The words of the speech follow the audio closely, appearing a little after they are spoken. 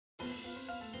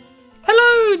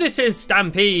this is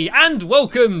Stampy, and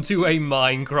welcome to a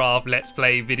Minecraft Let's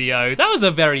Play video. That was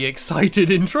a very excited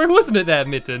intro, wasn't it there,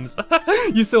 Mittens?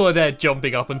 You saw her there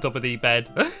jumping up on top of the bed.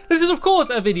 This is, of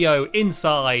course, a video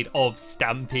inside of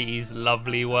Stampy's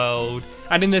lovely world.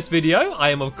 And in this video, I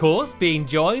am, of course, being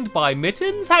joined by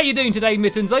Mittens. How are you doing today,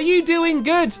 Mittens? Are you doing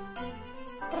good?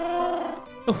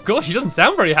 Oh gosh, she doesn't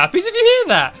sound very happy. Did you hear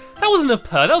that? That wasn't a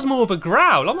purr, that was more of a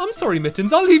growl. I'm sorry,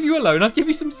 Mittens, I'll leave you alone. I'll give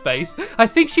you some space. I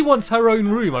think she wants her own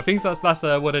room. I think that's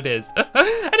what it is.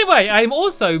 Anyway, I'm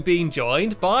also being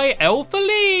joined by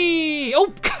Elfily.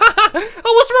 Oh,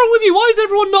 oh, what's wrong with you? Why is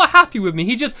everyone not happy with me?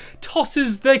 He just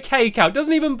tosses the cake out,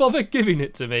 doesn't even bother giving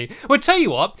it to me. Well, tell you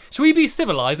what, should we be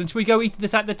civilized and should we go eat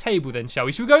this at the table then, shall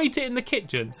we? Should we go eat it in the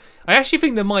kitchen? I actually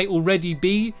think there might already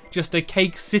be just a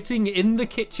cake sitting in the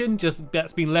kitchen, just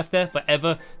that's been left there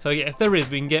forever. So yeah, if there is,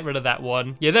 we can get rid of that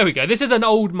one. Yeah, there we go. This is an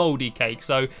old mouldy cake,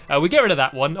 so we get rid of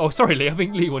that one. Oh, sorry, Lee. I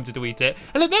think Lee wanted to eat it.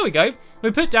 And look, there we go.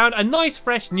 We put down a nice,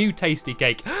 fresh, new, tasty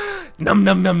cake. Num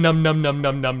num num num num num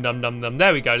num num num num num.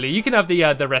 There we go, Lee. You can have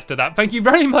the rest of that. Thank you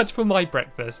very much for my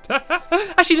breakfast.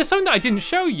 Actually, there's something that I didn't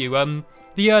show you.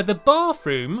 The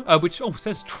bathroom, which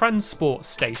says transport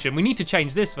station. We need to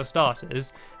change this for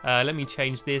starters. Let me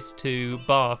change this to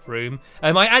bathroom.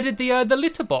 I added the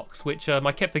litter box, which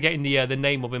I kept forgetting the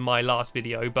name of in my last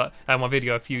video, but my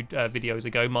video a few videos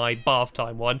ago, my bath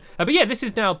time one. But yeah, this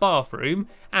is now bathroom,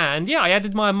 and yeah, I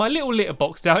added my little litter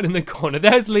box down in the corner.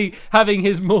 There's Lee having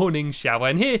his morning shower,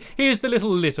 and here's the little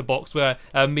litter box where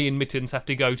me and Mittens have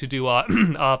to go to do our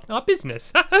our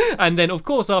business. And then of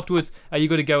course afterwards you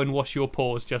got to go and wash your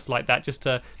paws just like that, just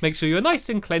to make sure you're nice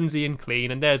and cleansy and clean.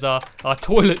 And there's our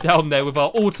toilet down there with our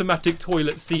automatic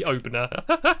toilet seat opener.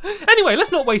 Anyway,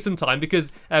 let's not waste some time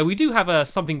because we do have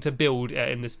something to build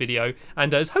in this video,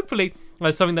 and it's hopefully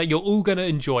something that you're all going to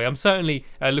enjoy. I'm certainly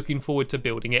looking forward to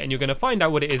building it, and you're going to find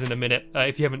out what it is in a minute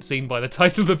if you haven't seen by the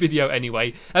title of the video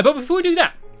anyway. But before we do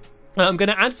that, I'm going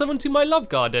to add someone to my love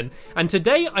garden, and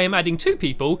today I am adding two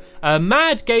people,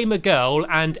 Mad Gamer Girl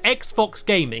and Xfox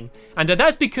Gaming, and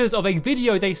that's because of a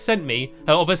video they sent me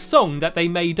of a song that they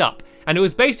made up. And it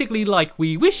was basically like,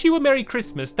 "We wish you a Merry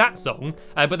Christmas," that song,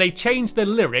 but they changed the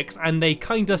lyrics and they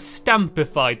kind of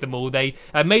stampified them all. They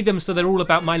made them so they're all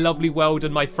about my lovely world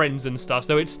and my friends and stuff.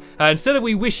 So it's, instead of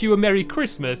 "We wish you a Merry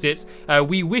Christmas," it's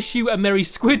 "We wish you a Merry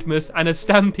Squidmas and a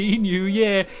Stampy New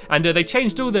Year." And they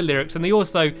changed all the lyrics, and they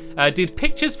also did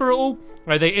pictures for it all.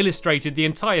 They illustrated the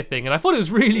entire thing, and I thought it was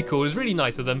really cool. It was really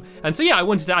nice of them, and so yeah, I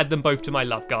wanted to add them both to my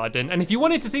love garden. And if you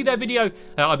wanted to see their video,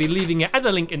 I'll be leaving it as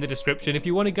a link in the description if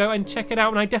you want to go and check it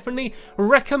out, and I definitely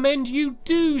recommend you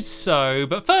do so.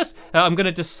 But first, I'm going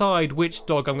to decide which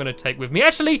dog I'm going to take with me.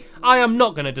 Actually, I am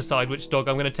not going to decide which dog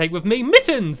I'm going to take with me.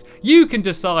 Mittens, you can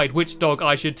decide which dog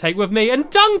I should take with me. And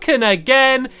Duncan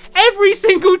again. Every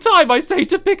single time I say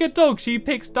to pick a dog, she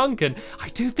picks Duncan. I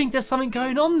do think there's something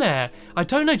going on there. I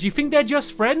don't know. Do you think they're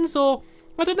just friends, or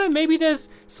I don't know, maybe there's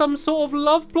some sort of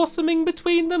love blossoming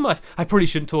between them? I probably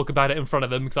shouldn't talk about it in front of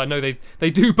them because I know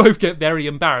they do both get very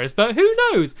embarrassed, but who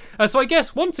knows? So I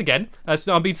guess once again,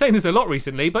 so I've been saying this a lot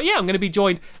recently, but yeah, I'm going to be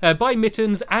joined by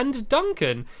Mittens and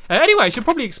Duncan. Anyway, I should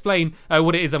probably explain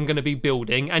what it is I'm going to be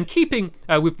building, and keeping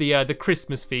with the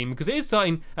Christmas theme, because it is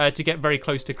starting to get very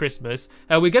close to Christmas.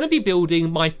 We're going to be building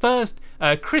my first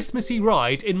Christmassy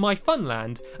ride in my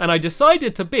Funland, and I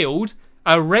decided to build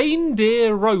a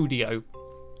Reindeer Rodeo.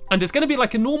 And it's going to be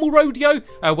like a normal rodeo,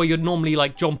 where you'd normally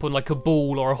like jump on like a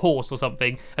bull or a horse or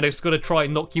something, and it's going to try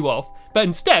and knock you off. But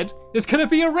instead, it's going to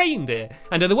be a reindeer.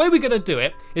 And the way we're going to do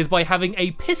it is by having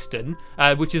a piston,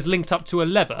 which is linked up to a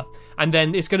lever, and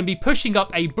then it's going to be pushing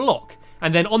up a block.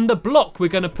 And then on the block, we're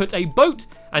going to put a boat,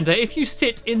 and if you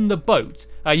sit in the boat,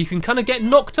 you can kind of get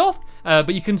knocked off,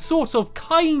 but you can sort of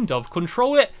kind of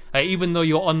control it, even though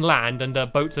you're on land, and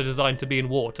boats are designed to be in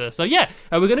water. So yeah,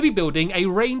 we're going to be building a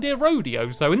reindeer rodeo.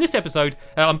 So in this episode,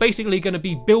 I'm basically going to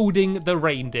be building the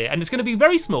reindeer, and it's going to be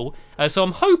very small. So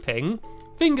I'm hoping,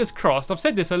 fingers crossed, I've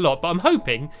said this a lot, but I'm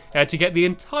hoping to get the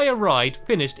entire ride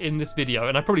finished in this video.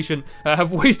 And I probably shouldn't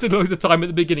have wasted loads of time at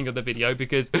the beginning of the video,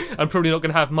 because I'm probably not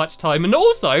going to have much time. And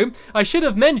also, I should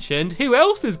have mentioned who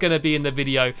else is going to be in the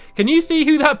video. Can you see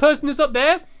who that person is up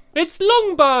there? It's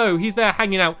Longbow! He's there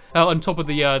hanging out on top of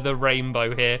the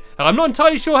rainbow here. I'm not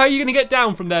entirely sure how you're going to get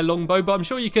down from there, Longbow, but I'm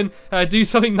sure you can do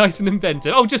something nice and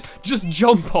inventive. Oh, just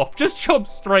jump off. Just jump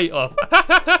straight off.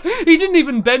 He didn't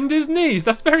even bend his knees.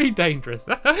 That's very dangerous.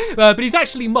 But he's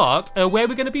actually marked where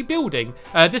we're going to be building.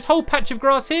 This whole patch of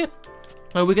grass here,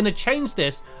 we're going to change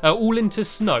this all into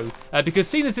snow because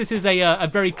seeing as this is a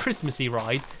very Christmassy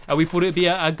ride, we thought it would be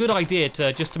a good idea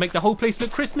to make the whole place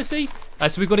look Christmassy.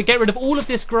 So we've got to get rid of all of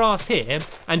this grass here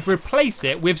and replace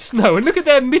it with snow. And look at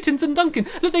their Mittens and Duncan.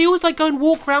 Look, they always like go and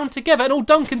walk around together. And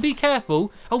Duncan, be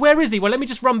careful. Oh, where is he? Well, let me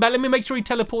just run back. Let me make sure he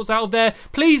teleports out of there.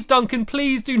 Please, Duncan,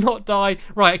 please do not die.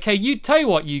 Right, okay, tell you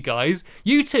what, you guys.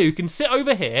 You two can sit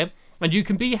over here. And you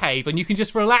can behave, and you can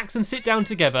just relax and sit down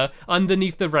together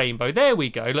underneath the rainbow. There we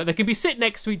go. Like, they can be sit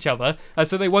next to each other,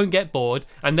 so they won't get bored,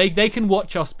 and they can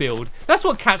watch us build. That's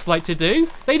what cats like to do.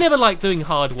 They never like doing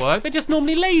hard work. They're just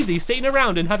normally lazy, sitting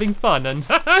around and having fun. And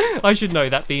I should know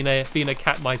that, being a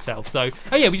cat myself. So,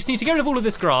 oh yeah, we just need to get rid of all of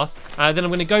this grass. Then I'm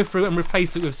going to go through and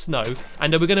replace it with snow,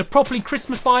 and we're going to properly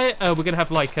Christmasify it. We're going to have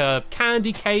like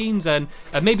candy canes and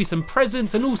maybe some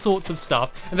presents and all sorts of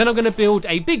stuff. And then I'm going to build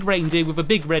a big reindeer with a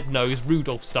big red nose,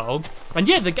 Rudolph style. And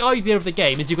yeah, the idea of the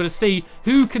game is you've got to see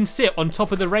who can sit on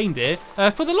top of the reindeer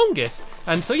for the longest.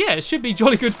 And so yeah, it should be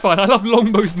jolly good fun. I love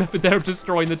Longbow's method there of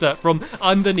destroying the dirt from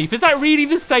underneath. Is that really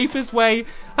the safest way?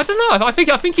 I don't know. I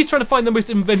think he's trying to find the most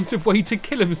inventive way to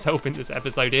kill himself in this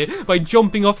episode here by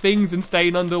jumping off things and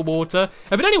staying underwater.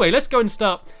 But anyway, let's go and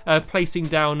start placing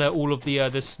down all of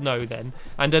the snow then.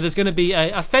 And there's going to be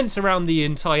a fence around the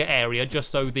entire area just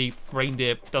so the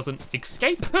reindeer doesn't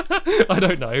escape. I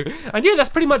don't know. And yeah, that's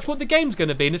pretty much what the game's going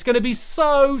to be. And it's going to be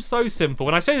so simple.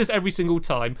 And I say this every single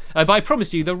time, but I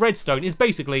promise you the redstone is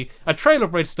basically a trail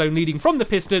of redstone leading from the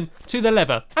piston to the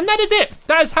lever. And that is it.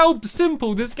 That is how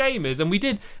simple this game is. And we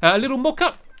did a little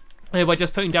mock-up by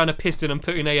just putting down a piston and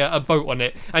putting a boat on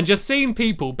it, and just seeing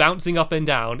people bouncing up and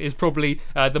down is probably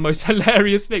the most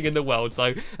hilarious thing in the world.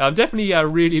 So I'm definitely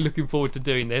really looking forward to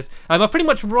doing this. I've pretty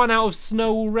much run out of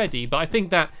snow already, but I think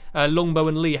that Longbow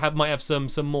and Lee might have some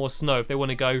more snow if they want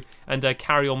to go and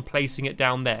carry on placing it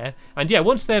down there. And yeah,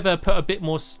 once they've put a bit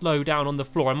more snow down on the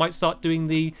floor, I might start doing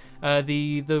the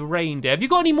reindeer. Have you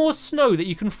got any more snow that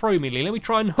you can throw me, Lee? Let me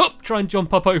try and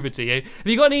jump up over to you. Have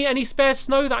you got any spare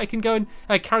snow that I can go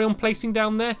and carry on placing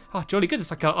down there? Oh, jolly good.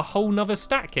 It's like a whole nother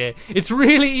stack here. It's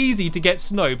really easy to get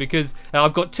snow because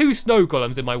I've got 2 snow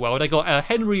golems in my world. I got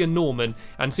Henry and Norman.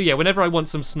 And so yeah, whenever I want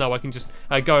some snow, I can just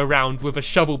go around with a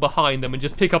shovel behind them and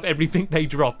just pick up everything they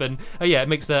drop. And yeah, it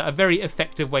makes a very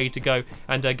effective way to go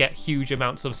and get huge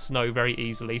amounts of snow very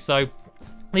easily. So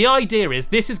the idea is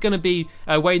this is going to be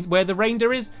where the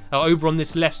reindeer is, over on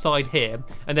this left side here,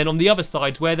 and then on the other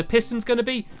side where the piston's going to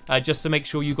be, just to make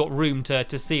sure you've got room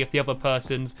to see if the other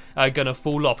person's going to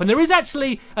fall off. And there is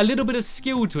actually a little bit of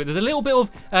skill to it. There's a little bit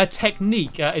of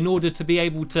technique in order to be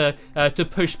able to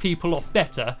push people off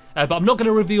better, but I'm not going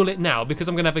to reveal it now because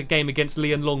I'm going to have a game against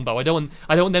Lee and Longbow. I don't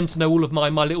want them to know all of my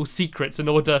little secrets in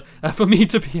order for me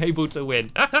to be able to win.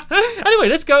 Anyway,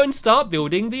 let's go and start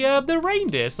building the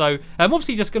reindeer. So I'm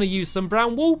obviously just going to use some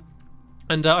brown wool,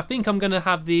 and I think I'm going to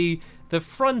have the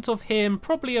front of him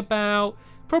probably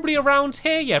around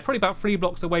here. Yeah, probably about 3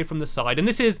 blocks away from the side. And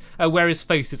this is where his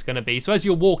face is going to be. So as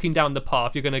you're walking down the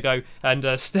path, you're going to go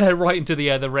and stare right into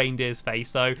the reindeer's face.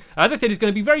 So as I said, he's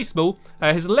going to be very small.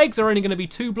 His legs are only going to be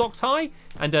 2 blocks high,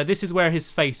 and this is where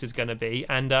his face is going to be.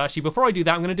 And actually, before I do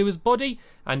that, I'm going to do his body,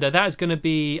 and that is going to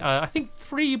be I think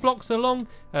 3 blocks along.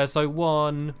 So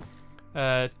 1,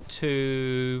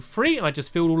 2, 3, and I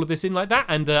just filled all of this in like that.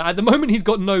 And at the moment he's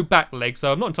got no back legs,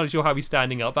 so I'm not entirely sure how he's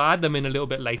standing up. I'll add them in a little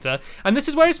bit later. And this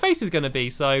is where his face is going to be.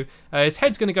 So his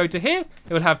head's going to go to here.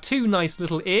 It will have 2 nice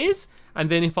little ears. And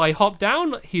then if I hop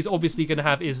down, he's obviously going to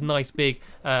have his nice big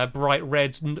bright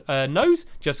red nose,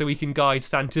 just so he can guide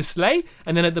Santa's sleigh.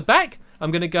 And then at the back, I'm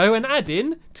going to go and add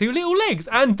in 2 little legs.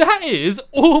 And that is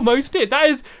almost it. That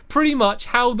is pretty much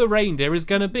how the reindeer is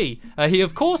going to be. He,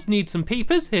 of course, needs some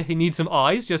peepers. He needs some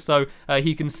eyes, just so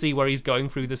he can see where he's going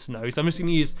through the snow. So I'm just going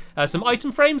to use some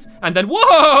item frames. And then,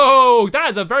 whoa!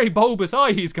 That is a very bulbous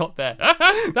eye he's got there.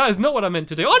 That is not what I meant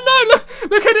to do. Oh, no!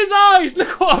 Look at his eyes!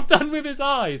 Look what I've done with his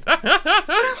eyes.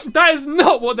 That is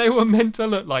not what they were meant to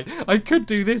look like. I could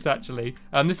do this, actually.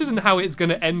 This isn't how it's going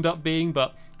to end up being,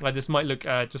 but this might look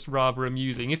just rather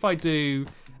amusing. If I do,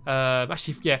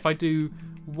 actually, yeah, if I do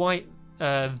white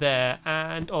there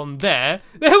and on there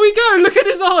we go. Look at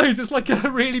his eyes. It's like a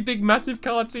really big, massive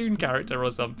cartoon character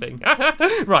or something.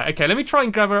 Right, okay, let me try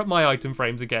and gather up my item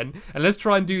frames again, and let's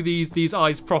try and do these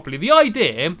eyes properly. The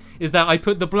idea is that I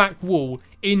put the black wool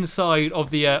inside of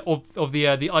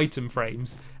the item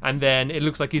frames, and then it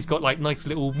looks like he's got like nice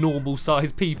little normal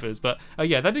size peepers. But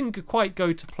yeah, that didn't quite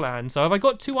go to plan. So have I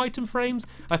got 2 item frames?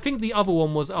 I think the other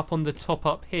one was up on the top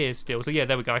up here still. So yeah,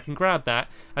 there we go. I can grab that,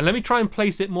 and let me try and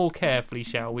place it more carefully,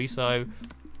 shall we? So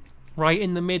right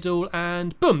in the middle,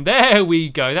 and boom, there we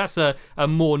go. That's a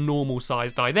more normal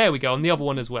sized eye. There we go, on the other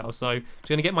one as well. So I'm just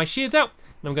gonna get my shears out,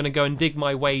 and I'm gonna go and dig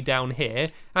my way down here,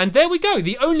 and there we go.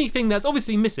 The only thing that's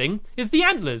obviously missing is the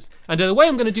antlers, and the way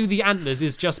I'm gonna do the antlers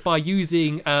is just by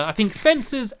using I think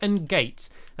fences and gates.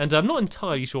 And I'm not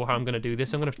entirely sure how I'm going to do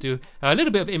this. I'm going to have to do a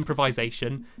little bit of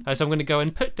improvisation. So I'm going to go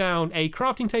and put down a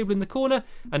crafting table in the corner,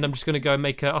 and I'm just going to go and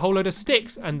make a whole load of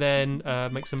sticks, and then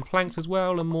make some planks as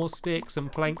well, and more sticks,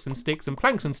 and planks and sticks, and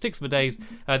planks and sticks for days.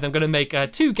 Then I'm going to make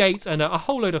 2 gates and a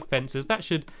whole load of fences. That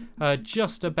should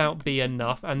just about be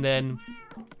enough. And then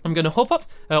I'm going to hop up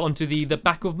onto the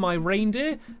back of my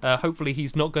reindeer. Hopefully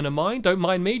he's not going to mind. Don't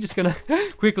mind me. Just going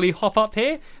to quickly hop up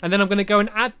here. And then I'm going to go and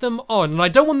add them on. And I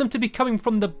don't want them to be coming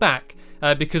from the back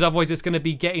because otherwise it's going to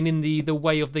be getting in the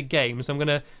way of the game. So I'm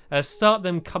going to start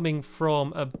them coming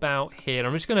from about here.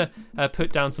 I'm just going to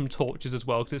put down some torches as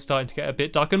well because it's starting to get a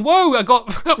bit dark. And whoa, I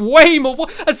got way more.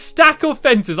 A stack of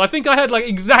fences. I think I had like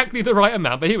exactly the right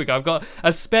amount. But here we go. I've got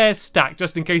a spare stack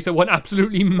just in case I want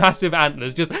absolutely massive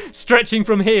antlers just stretching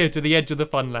from here to the edge of the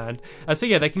funland. So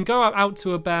yeah, they can go out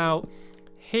to about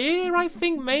here, I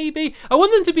think, maybe. I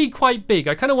want them to be quite big.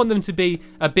 I kind of want them to be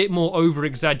a bit more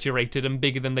over-exaggerated and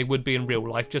bigger than they would be in real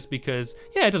life, just because,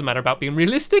 yeah, it doesn't matter about being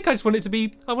realistic. I just want it to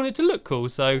be, I want it to look cool.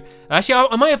 So, actually,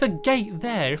 I might have a gate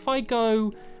there. If I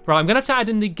go, right, I'm going to have to add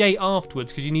in the gate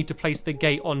afterwards because you need to place the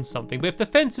gate on something. But if the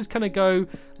fences kind of go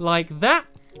like that,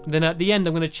 then at the end,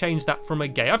 I'm going to change that from a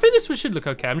gate. I think this one should look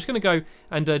okay. I'm just going to go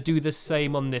and do the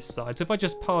same on this side. So if I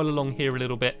just pile along here a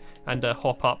little bit and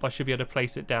hop up, I should be able to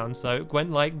place it down. So it went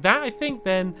like that, I think.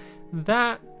 Then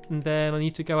that, and then I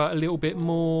need to go out a little bit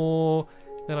more.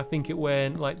 Then I think it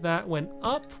went like that, went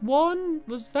up one.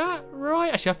 Was that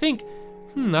right? Actually, I think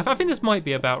this might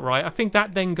be about right. I think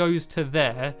that then goes to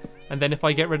there. And then if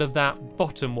I get rid of that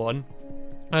bottom one,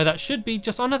 that should be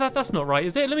just, oh no, that's not right,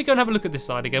 is it? Let me go and have a look at this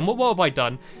side again. What have I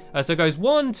done? So it goes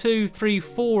 1, 2, 3,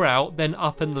 4 out, then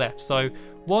up and left. So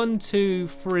 1, 2,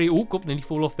 3, oh, God, nearly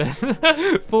fall off there.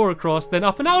 4 across, then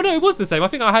up and out. Oh no, it was the same. I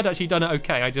think I had actually done it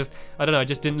okay. I don't know, I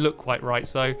just didn't look quite right.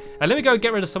 So let me go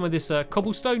get rid of some of this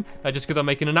cobblestone, just because I'm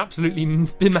making an absolutely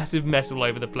massive mess all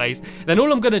over the place. Then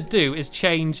all I'm going to do is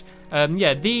change,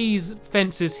 these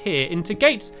fences here into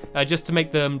gates, just to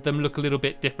make them look a little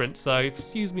bit different. So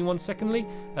excuse me one secondly.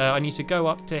 I need to go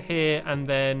up to here, and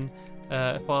then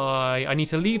if I need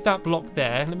to leave that block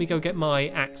there. Let me go get my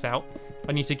axe out.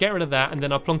 I need to get rid of that, and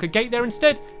then I'll plonk a gate there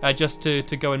instead, just to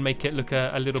go and make it look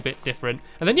a little bit different.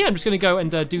 And then, yeah, I'm just going to go and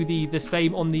do the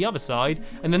same on the other side,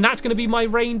 and then that's going to be my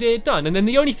reindeer done. And then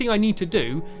the only thing I need to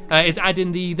do is add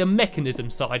in the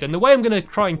mechanism side. And the way I'm going to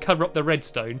try and cover up the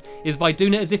redstone is by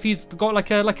doing it as if he's got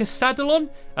like a saddle on,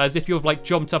 as if you've like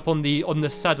jumped up on the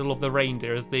saddle of the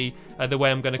reindeer, as the way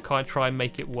I'm going to kind of try and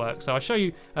make it work. So I'll show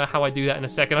you how I do that in a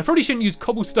second. I probably shouldn't use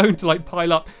cobblestone to like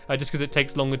pile up, just because it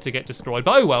takes longer to get destroyed.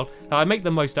 But oh well, I make the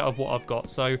most out of what I've got.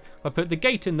 So I put the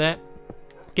gate in there,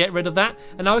 get rid of that,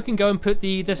 and now I can go and put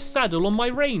the saddle on my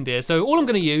reindeer. So all I'm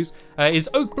going to use is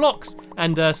oak blocks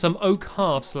and some oak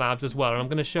half slabs as well, and I'm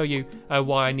going to show you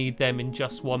why I need them in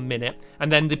just 1 minute.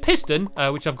 And then the piston,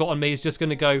 which I've got on me, is just going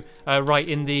to go right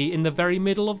in the very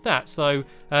middle of that. So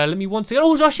let me once again,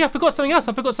 oh actually I forgot something else.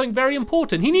 I forgot something very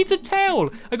important. He needs a tail.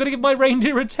 I've got to give my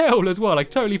reindeer a tail as well. I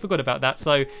totally forgot about that.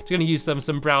 So just going to use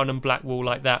some brown and black wool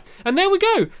like that, and there we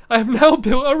go. I have now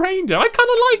built a reindeer. I kind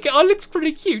of like it. It looks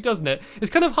pretty cute, doesn't it? It's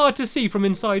kind of hard to see from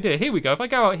inside here. Here we go. If I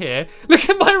go out here, look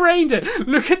at my reindeer.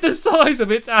 Look at the size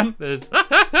of its antlers.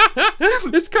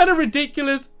 It's kind of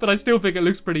ridiculous, but I still think it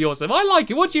looks pretty awesome. I like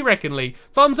it. What do you reckon, Lee?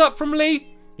 Thumbs up from Lee?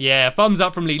 Yeah, thumbs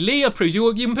up from Lee. Lee approves.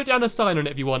 You can put down a sign on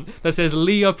it if you want that says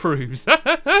Lee approves.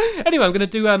 Anyway, I'm going to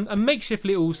do a makeshift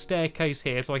little staircase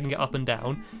here so I can get up and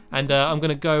down. And I'm going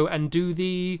to go and do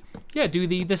the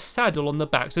saddle on the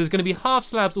back. So there's going to be half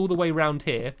slabs all the way around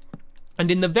here. And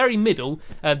in the very middle,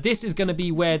 this is going to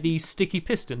be where the sticky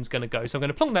piston's going to go. So I'm going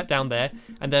to plonk that down there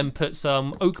and then put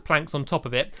some oak planks on top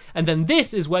of it. And then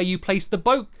this is where you place the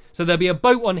boat. So there'll be a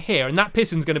boat on here, and that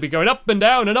piston's going to be going up and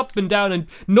down and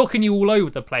knocking you all over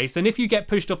the place. And if you get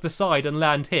pushed off the side and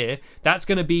land here, that's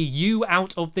going to be you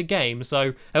out of the game.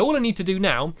 So all I need to do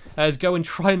now is go and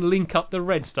try and link up the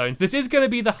redstones. This is going to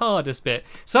be the hardest bit.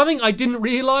 Something I didn't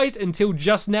realise until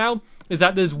just now is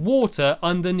that there's water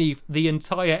underneath the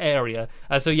entire area.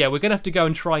 So yeah, we're going to have to go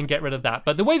and try and get rid of that.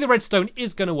 But the way the redstone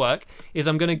is going to work is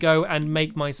I'm going to go and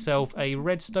make myself a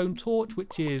redstone torch,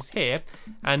 which is here.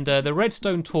 And the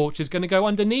redstone torch is going to go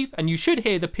underneath, and you should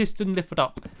hear the piston lift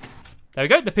up. There we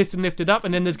go, the piston lifted up,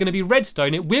 and then there's going to be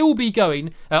redstone. It will be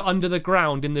going under the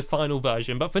ground in the final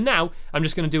version, but for now, I'm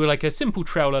just going to do like a simple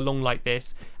trail along like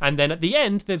this, and then at the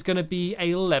end, there's going to be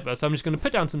a lever. So I'm just going to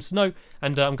put down some snow,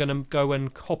 and I'm going to go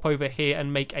and hop over here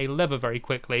and make a lever very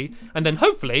quickly, and then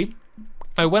hopefully,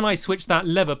 when I switch that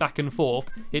lever back and forth,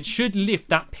 it should lift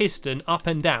that piston up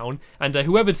and down, and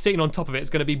whoever's sitting on top of it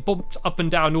is going to be bumped up and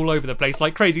down all over the place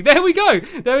like crazy. There we go.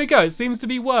 There we go. It seems to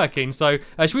be working. So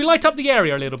should we light up the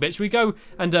area a little bit? Should we go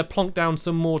and plonk down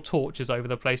some more torches over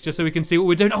the place just so we can see what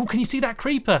we're doing? Oh, can you see that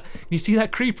creeper? Can you see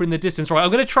that creeper in the distance? Right, I'm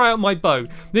going to try out my bow.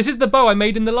 This is the bow I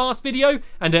made in the last video,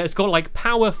 and it's got like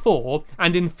power 4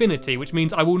 and infinity, which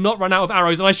means I will not run out of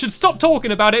arrows, and I should stop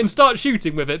talking about it and start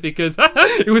shooting with it because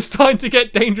it was starting to get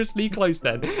dangerously close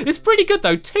then. It's pretty good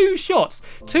though. 2 shots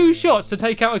to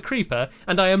take out a creeper,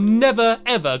 and I am never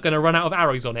ever going to run out of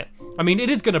arrows on it. I mean, it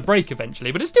is going to break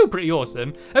eventually, but it's still pretty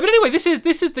awesome. But anyway, this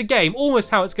is the game, almost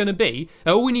how it's going to be.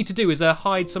 All we need to do is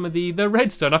hide some of the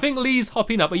redstone. I think Lee's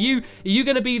hopping up. Are you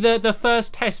going to be the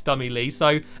first test dummy, Lee?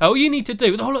 So all you need to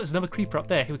do is, oh look, there's another creeper up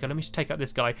there. Here we go. Let me just take out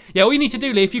this guy. Yeah, all you need to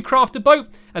do, Lee, if you craft a boat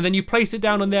and then you place it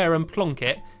down on there and plonk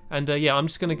it. And yeah, I'm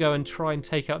just going to go and try and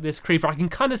take out this creeper. I can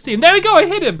kind of see him. There we go, I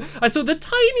hit him. I saw the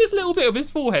tiniest little bit of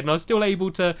his forehead, and I was still able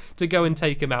to go and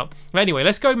take him out. Anyway,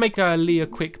 let's go make Lee a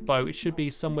quick boat. It should be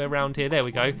somewhere around here. There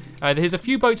we go. There's a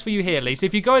few boats for you here, Lee. So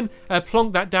if you go and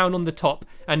plonk that down on the top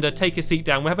and take a seat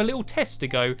down, we'll have a little test to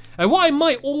go. What I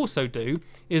might also do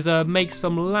is make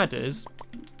some ladders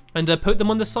and put them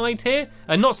on the side here,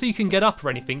 not so you can get up or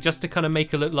anything, just to kind of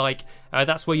make it look like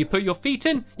that's where you put your feet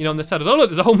in, you know, on the side. Oh look,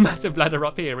 there's a whole massive ladder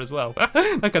up here as well.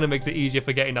 That kind of makes it easier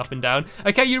for getting up and down.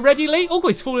 Okay, you ready, Lee? Oh god,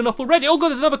 he's falling off already. Oh god,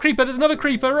 there's another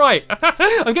creeper, right.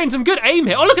 I'm getting some good aim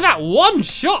here. Oh, look at that, 1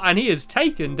 shot, and he is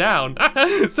taken down.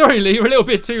 Sorry, Lee, you're a little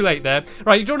bit too late there.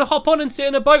 Right, you want to hop on and sit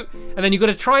in a boat, and then you've got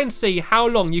to try and see how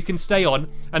long you can stay on,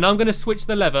 and I'm going to switch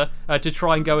the lever to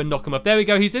try and go and knock him off. There we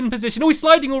go, he's in position. Oh, he's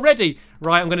sliding already.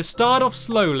 Right, I'm going to start off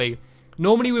slowly.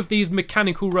 Normally with these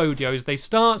mechanical rodeos, they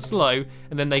start slow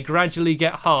and then they gradually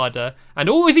get harder. And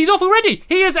oh, he's off already.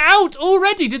 He is out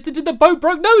already. Did the boat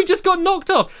broke? No, he just got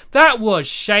knocked off. That was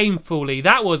shamefully.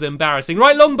 That was embarrassing.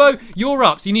 Right, Longbow, you're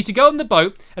up. So you need to go on the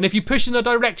boat, and if you push in a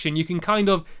direction, you can kind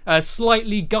of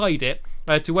slightly guide it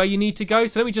to where you need to go.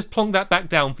 So let me just plonk that back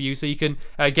down for you so you can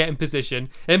get in position.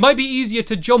 It might be easier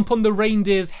to jump on the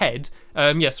reindeer's head.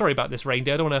 Yeah, sorry about this,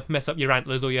 reindeer. I don't want to mess up your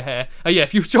antlers or your hair. Yeah,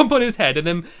 if you jump on his head and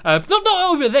then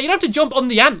not over there. You don't have to jump on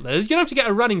the antlers. You don't have to get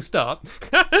a running start.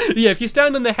 Yeah, if you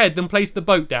stand on the head, then place the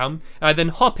boat down, then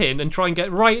hop in and try and get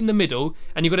right in the middle.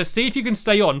 And you've got to see if you can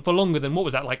stay on for longer than, what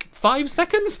was that, like 5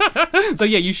 seconds? So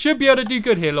yeah, you should be able to do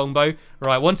good here, Longbow.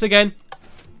 Right, once again,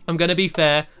 I'm going to be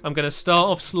fair. I'm going to start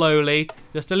off slowly.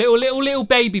 Just a little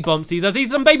baby bumps. He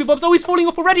sees some baby bumps. Oh, he's falling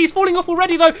off already. He's falling off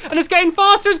already, though. And it's getting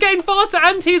faster. It's getting faster.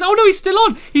 And he's... Oh, no, he's still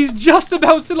on. He's just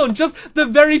about still on. Just the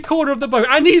very corner of the boat.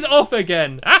 And he's off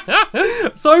again.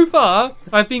 So far,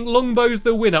 I think Longbow's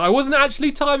the winner. I wasn't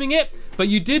actually timing it, but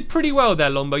you did pretty well there,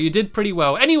 Longbow. You did pretty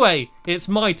well. Anyway, it's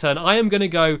my turn. I am going to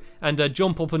go and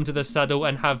jump up into the saddle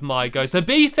and have my go. So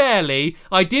be fair, Lee.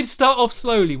 I did start off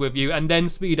slowly with you and then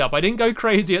speed up. I didn't go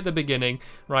crazy at the beginning.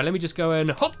 Right, let me just go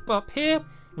and hop up here.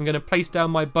 I'm going to place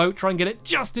down my boat, try and get it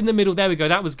just in the middle. There we go,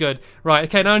 that was good. Right,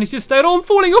 okay, now I need to stay on. Oh, I'm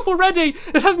falling off already.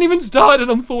 It hasn't even started,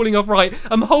 I'm falling off. Right,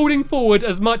 I'm holding forward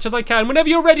as much as I can. Whenever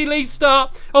you're ready, Lee,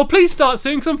 start. Oh, please start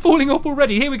soon, because I'm falling off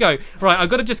already. Here we go. Right, I've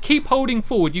got to just keep holding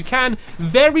forward. You can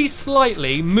very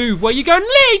slightly move where you go.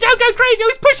 Lee, don't go crazy. Oh,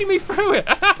 he's pushing me through it.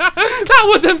 That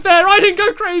wasn't fair. I didn't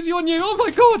go crazy on you. Oh,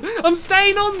 my God. I'm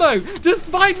staying on, though.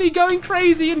 Despite me going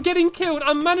crazy and getting killed,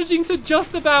 I'm managing to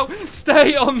just about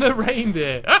stay on the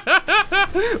reindeer.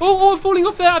 Oh, I'm falling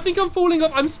off there. I think I'm falling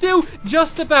off. I'm still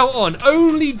just about on.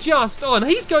 Only just on.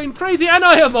 He's going crazy and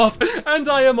I am off. And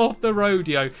I am off the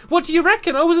rodeo. What do you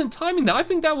reckon? I wasn't timing that. I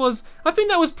think that was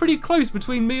pretty close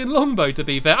between me and Longbow, to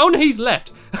be fair. Oh, no, he's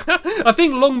left. I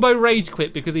think Longbow rage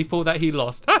quit because he thought that he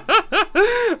lost.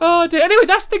 Oh, dear. Anyway,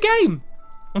 that's the game.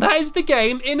 That is the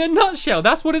game in a nutshell.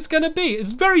 That's what it's going to be.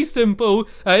 It's very simple.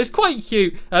 It's quite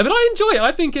cute, but I enjoy it.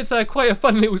 I think it's quite a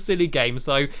fun little silly game.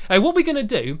 So what we're going to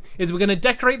do is we're going to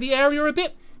decorate the area a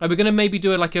bit. We're going to maybe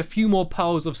do like a few more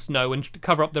piles of snow and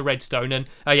cover up the redstone. And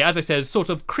yeah, as I said, sort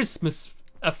of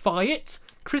Christmasify it.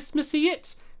 Christmassy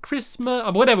it.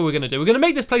 Whatever we're going to do. We're going to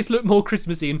make this place look more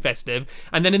Christmassy and festive.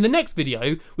 And then in the next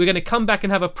video, we're going to come back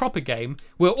and have a proper game.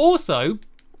 We're also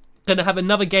going to have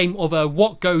another game of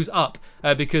what goes up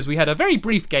because we had a very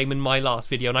brief game in my last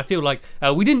video, and I feel like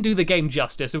we didn't do the game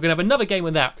justice. So we're going to have another game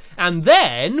with that, and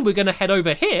then we're going to head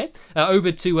over here,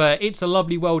 over to It's a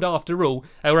Lovely World After All,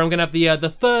 where I'm going to have the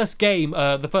first game,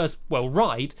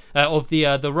 ride of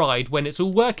the ride when it's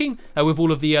all working with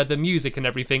all of the music and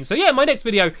everything. So yeah, my next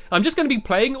video, I'm just going to be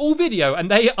playing all video, and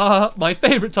they are my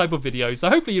favourite type of videos. So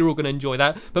hopefully you're all going to enjoy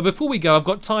that. But before we go, I've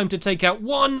got time to take out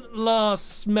one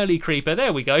last smelly creeper.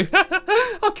 There we go.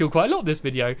 I'll kill quite a lot this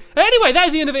video. Anyway,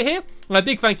 that's the end of it here. A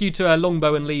big thank you to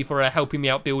Longbow and Lee for helping me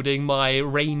out building my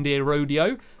Reindeer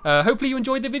Rodeo. Hopefully you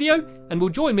enjoyed the video, and will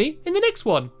join me in the next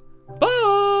one. Bye!